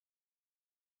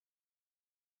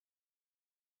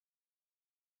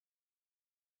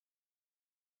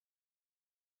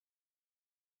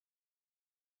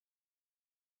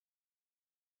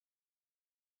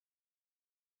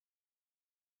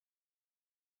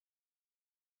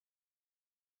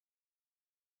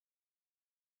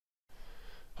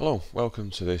Hello,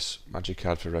 welcome to this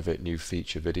MagiCAD for Revit new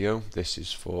feature video. This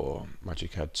is for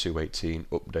MagiCAD 2.18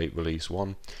 Update Release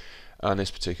 1, and this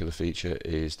particular feature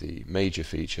is the major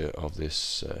feature of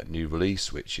this new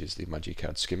release, which is the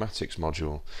MagiCAD Schematics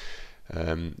module.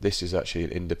 This is actually an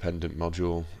independent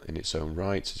module in its own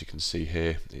right. As you can see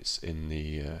here, it's in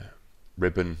the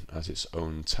ribbon as its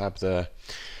own tab there,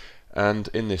 and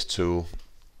in this tool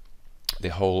the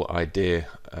whole idea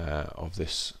of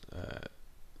this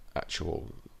actual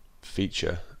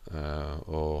feature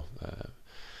or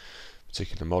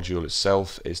particular module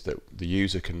itself is that the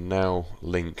user can now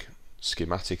link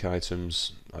schematic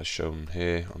items as shown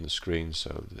here on the screen,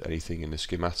 so anything in the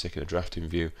schematic in a drafting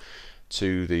view,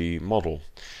 to the model.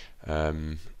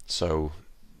 So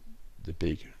the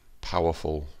big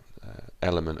powerful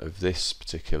element of this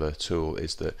particular tool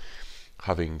is that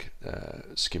having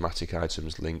schematic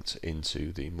items linked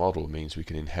into the model means we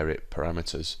can inherit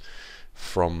parameters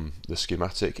from the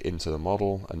schematic into the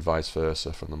model and vice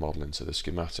versa from the model into the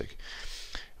schematic,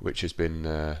 which has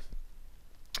been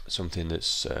something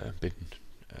that's been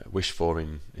wished for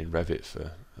in Revit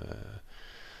for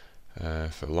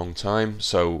a long time.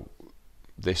 So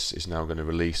this is now going to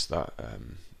release that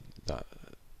that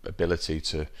ability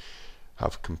to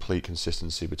have complete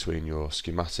consistency between your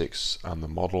schematics and the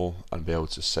model, and be able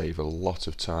to save a lot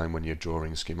of time when you're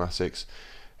drawing schematics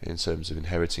in terms of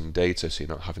inheriting data, so you're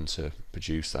not having to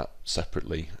produce that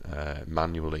separately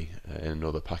manually in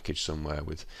another package somewhere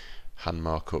with hand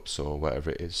markups or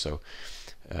whatever it is. So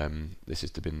this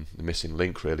has been the missing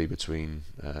link really between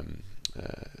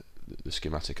the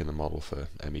schematic and the model for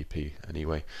MEP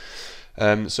anyway.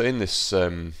 So in this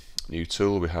new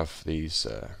tool we have these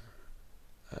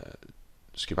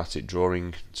schematic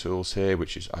drawing tools here,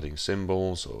 which is adding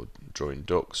symbols or drawing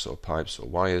ducts or pipes or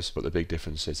wires, but the big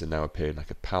difference is they now appear in like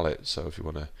a palette. So if you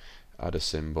want to add a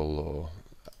symbol or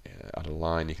add a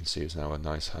line, you can see it's now a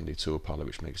nice handy tool palette,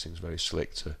 which makes things very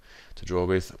slick to draw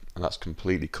with, and that's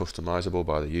completely customizable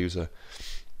by the user,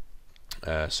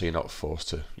 so you're not forced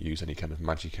to use any kind of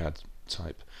MagiCAD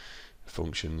type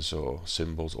functions or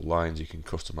symbols or lines. You can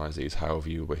customize these however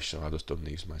you wish. So I've just done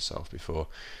these myself before,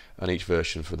 and each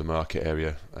version for the market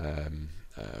area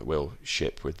will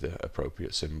ship with the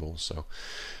appropriate symbols. So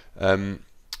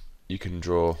you can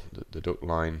draw the duct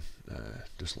line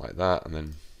just like that, and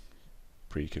then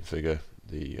pre-configure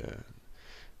the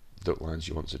duct lines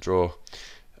you want to draw,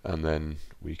 and then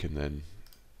we can then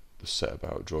just set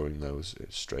about drawing those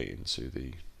straight into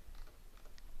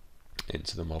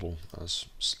the model as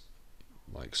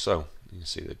like so. You can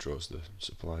see that draws the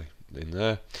supply in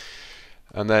there,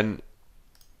 and then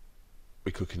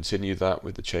we could continue that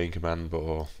with the chain command,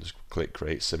 or just click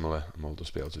create similar and we'll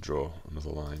just be able to draw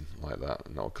another line like that,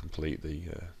 and that'll complete the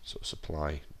sort of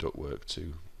supply ductwork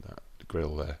to that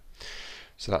grill there.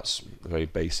 So that's a very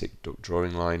basic duct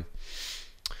drawing line,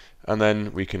 and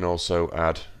then we can also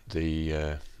add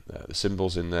the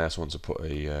symbols in there. So I want to put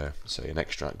a say an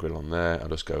extract grill on there. I'll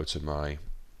just go to my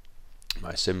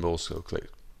symbols, so click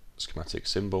schematic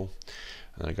symbol,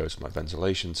 and then I go to my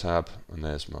ventilation tab, and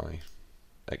there's my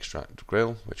extract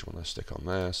grill, which I want to stick on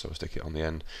there. So I'll stick it on the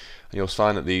end, and you'll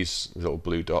find that these little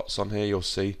blue dots on here, you'll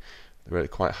see they're really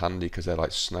quite handy because they're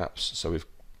like snaps. So we've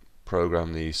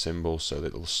programmed these symbols so that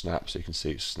it'll snap, so you can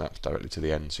see it snaps directly to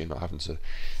the end, so you're not having to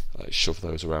shove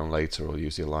those around later or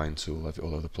use the align tool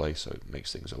all over the place. So it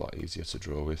makes things a lot easier to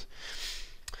draw with.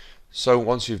 So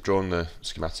once you've drawn the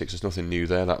schematics, there's nothing new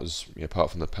there. That was, apart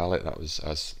from the palette, that was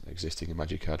as existing in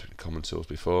MagiCAD common tools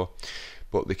before.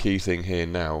 But the key thing here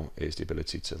now is the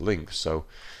ability to link. So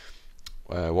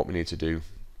what we need to do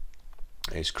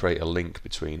is create a link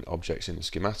between objects in the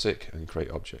schematic and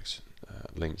create objects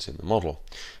linked in the model.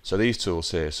 So these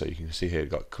tools here, so you can see here we've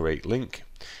got create link,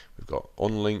 we've got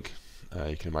unlink.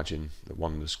 You can imagine that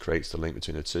one just creates the link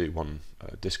between the two, one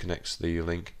disconnects the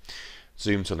link.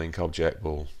 Zoom to link object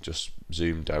will just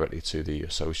zoom directly to the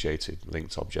associated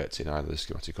linked object in either the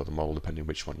schematic or the model, depending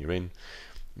which one you're in.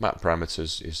 Map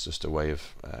parameters is just a way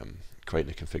of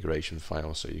creating a configuration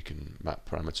file, so you can map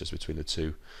parameters between the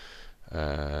two,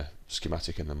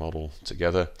 schematic and the model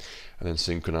together, and then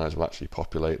synchronize will actually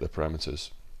populate the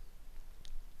parameters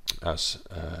as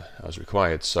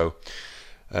required. So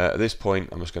at this point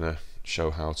I'm just going to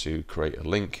show how to create a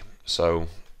link. So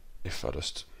if I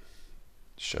just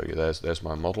show you, there's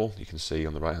my model, you can see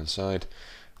on the right hand side,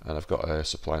 and I've got a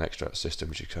supply and extract system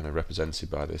which is kind of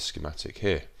represented by this schematic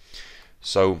here.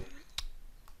 So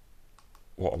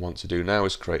what I want to do now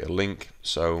is create a link.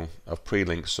 So I've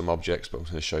pre-linked some objects, but I'm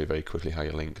going to show you very quickly how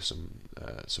you link some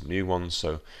new ones.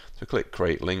 So if I click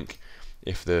create link,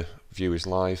 if the view is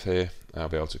live here, I'll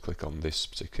be able to click on this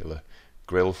particular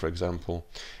grill, for example,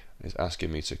 It's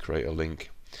asking me to create a link,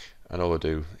 and all I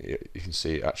do, you can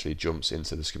see it actually jumps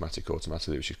into the schematic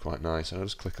automatically, which is quite nice. And I'll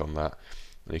just click on that,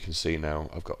 and you can see now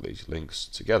I've got these links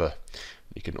together.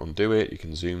 You can undo it, you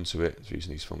can zoom to it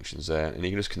using these functions there, and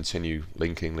you can just continue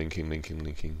linking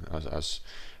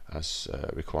as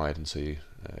required until you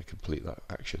complete that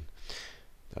action.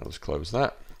 Then I'll just close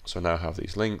that. So now I have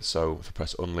these links, so if I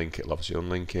press unlink, it'll obviously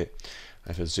unlink it.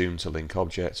 If I zoom to link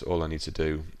object, all I need to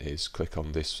do is click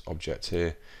on this object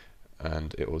here,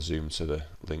 and it will zoom to the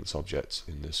linked object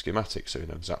in the schematic, so you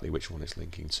know exactly which one it's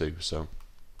linking to. So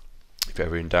if you're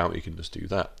ever in doubt, you can just do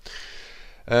that.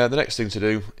 The next thing to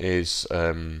do is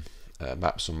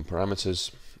map some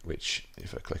parameters, which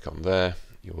if I click on there,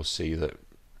 you will see that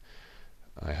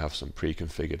I have some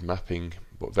pre-configured mapping.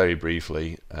 But very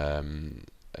briefly,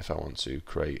 if I want to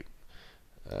create,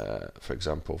 for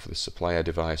example, for this supplier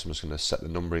device, I'm just going to set the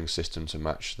numbering system to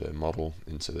match the model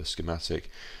into the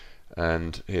schematic.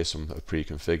 And here's some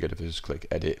pre-configured. If I just click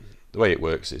edit, the way it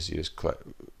works is you just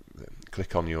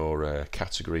click on your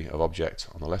category of object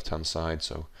on the left hand side.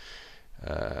 So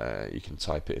you can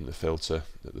type it in the filter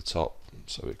at the top,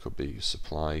 so it could be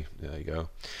supply, there you go,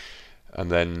 and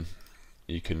then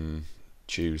you can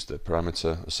choose the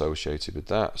parameter associated with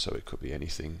that, so it could be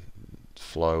anything,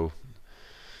 flow,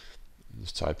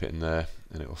 just type it in there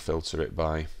and it will filter it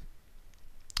by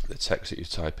the text that you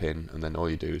type in, and then all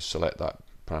you do is select that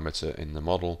parameter in the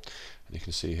model, and you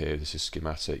can see here this is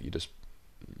schematic, you just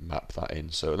map that in.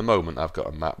 So at the moment I've got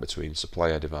a map between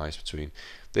supplier device, between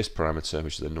this parameter,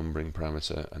 which is the numbering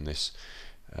parameter, and this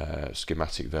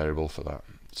schematic variable for that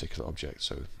particular object.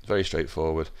 So it's very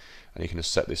straightforward, and you can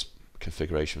just set this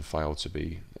configuration file to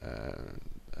be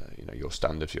you know, your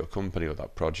standard for your company or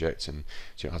that project, and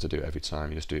so you don't have to do it every time,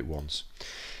 you just do it once.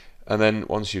 And then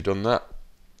once you've done that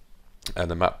and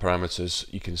the map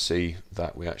parameters, you can see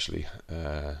that we actually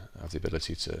have the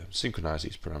ability to synchronize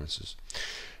these parameters.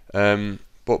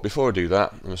 But before I do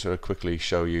that, I'm just going to quickly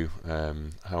show you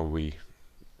how we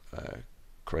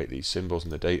create these symbols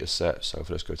in the data set. So if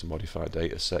I just go to modify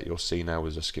data set, you'll see now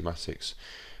there's a schematics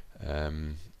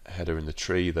header in the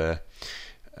tree there,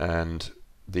 and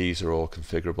these are all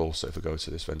configurable. So if I go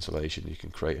to this ventilation, you can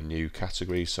create a new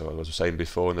category. So as I was saying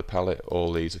before in the palette,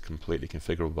 all these are completely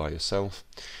configurable by yourself.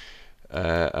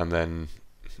 And then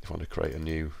if I want to create a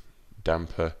new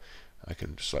damper, I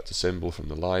can select a symbol from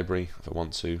the library if I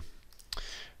want to,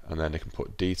 and then I can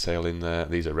put detail in there.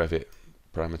 These are Revit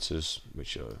parameters,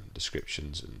 which are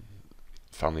descriptions and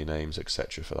family names,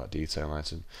 etc. for that detail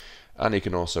item. And you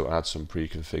can also add some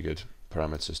pre-configured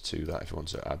parameters to that if you want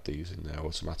to add these in there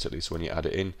automatically. So when you add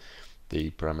it in,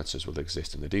 the parameters will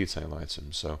exist in the detail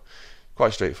item. So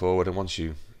quite straightforward, and once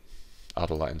you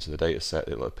add all that into the data set,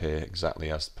 it'll appear exactly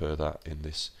as per that in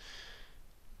this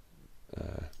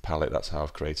palette. That's how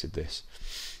I've created this.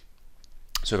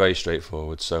 So very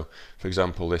straightforward. So for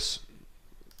example, this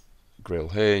grill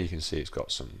here, you can see it's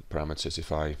got some parameters.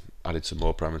 If I added some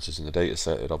more parameters in the data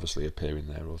set, it'd obviously appear in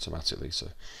there automatically. So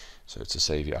to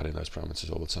save you adding those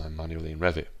parameters all the time manually in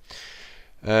Revit.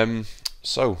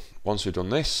 So once we've done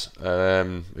this,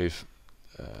 we've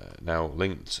now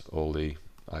linked all the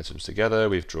items together.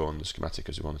 We've drawn the schematic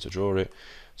as we wanted to draw it.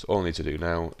 So all I need to do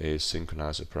now is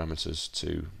synchronize the parameters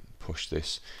to push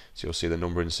this. So you'll see the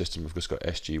numbering system, we've just got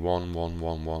SG1, 1,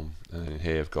 1, 1, and then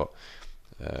here I've got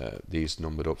these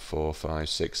numbered up 4, 5,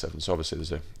 6, 7. So obviously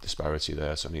there's a disparity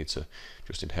there, so I need to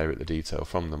just inherit the detail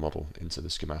from the model into the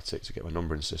schematic to get my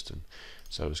numbering system.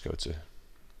 So I'll just go to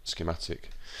schematic,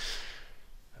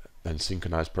 then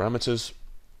synchronize parameters,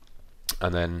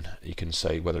 and then you can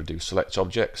say whether to do select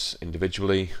objects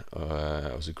individually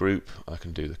as a group. I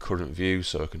can do the current view,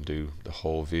 so I can do the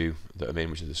whole view that I'm in,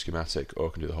 which is the schematic, or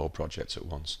I can do the whole project at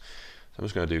once. So I'm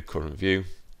just going to do current view,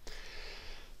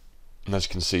 and as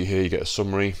you can see here, you get a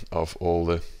summary of all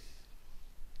the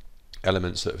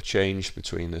elements that have changed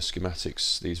between the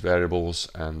schematics, these variables,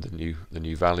 and the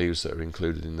new values that are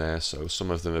included in there. So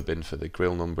some of them have been for the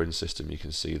grill numbering system. You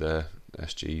can see there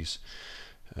SGs,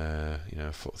 you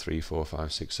know, 3, 4,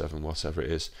 5, 6, 7, whatever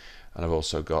it is. And I've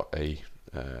also got a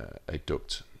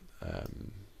duct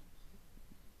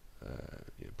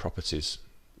properties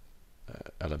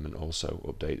element also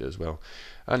updated as well.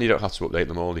 And you don't have to update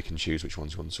them all, you can choose which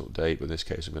ones you want to update, but in this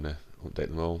case I'm going to update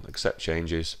them all, accept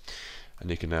changes, and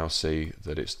you can now see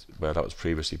that it's where that was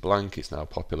previously blank, it's now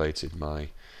populated my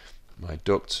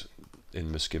duct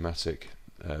in the schematic,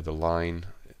 the line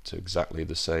to exactly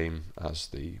the same as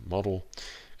the model,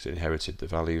 because it inherited the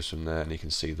values from there, and you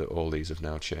can see that all these have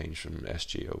now changed from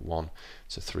SG01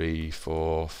 to 3,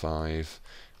 4, 5,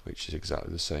 which is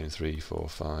exactly the same 3, 4,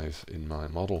 5 in my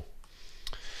model.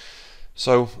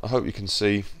 So I hope you can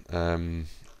see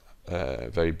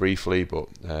very briefly, but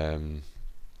the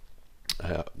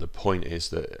point is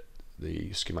that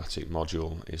the schematic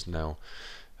module is now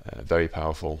very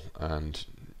powerful, and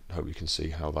I hope you can see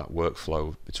how that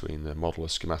workflow between the modeler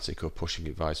schematic or pushing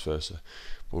it vice versa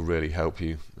will really help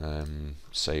you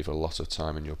save a lot of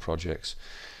time in your projects,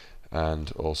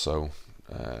 and also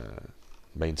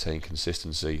maintain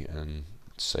consistency and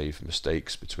save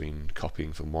mistakes between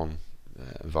copying from one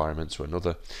environment to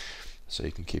another, so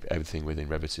you can keep everything within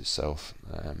Revit itself.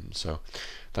 So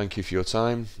thank you for your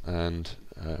time, and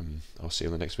I'll see you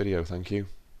in the next video. Thank you.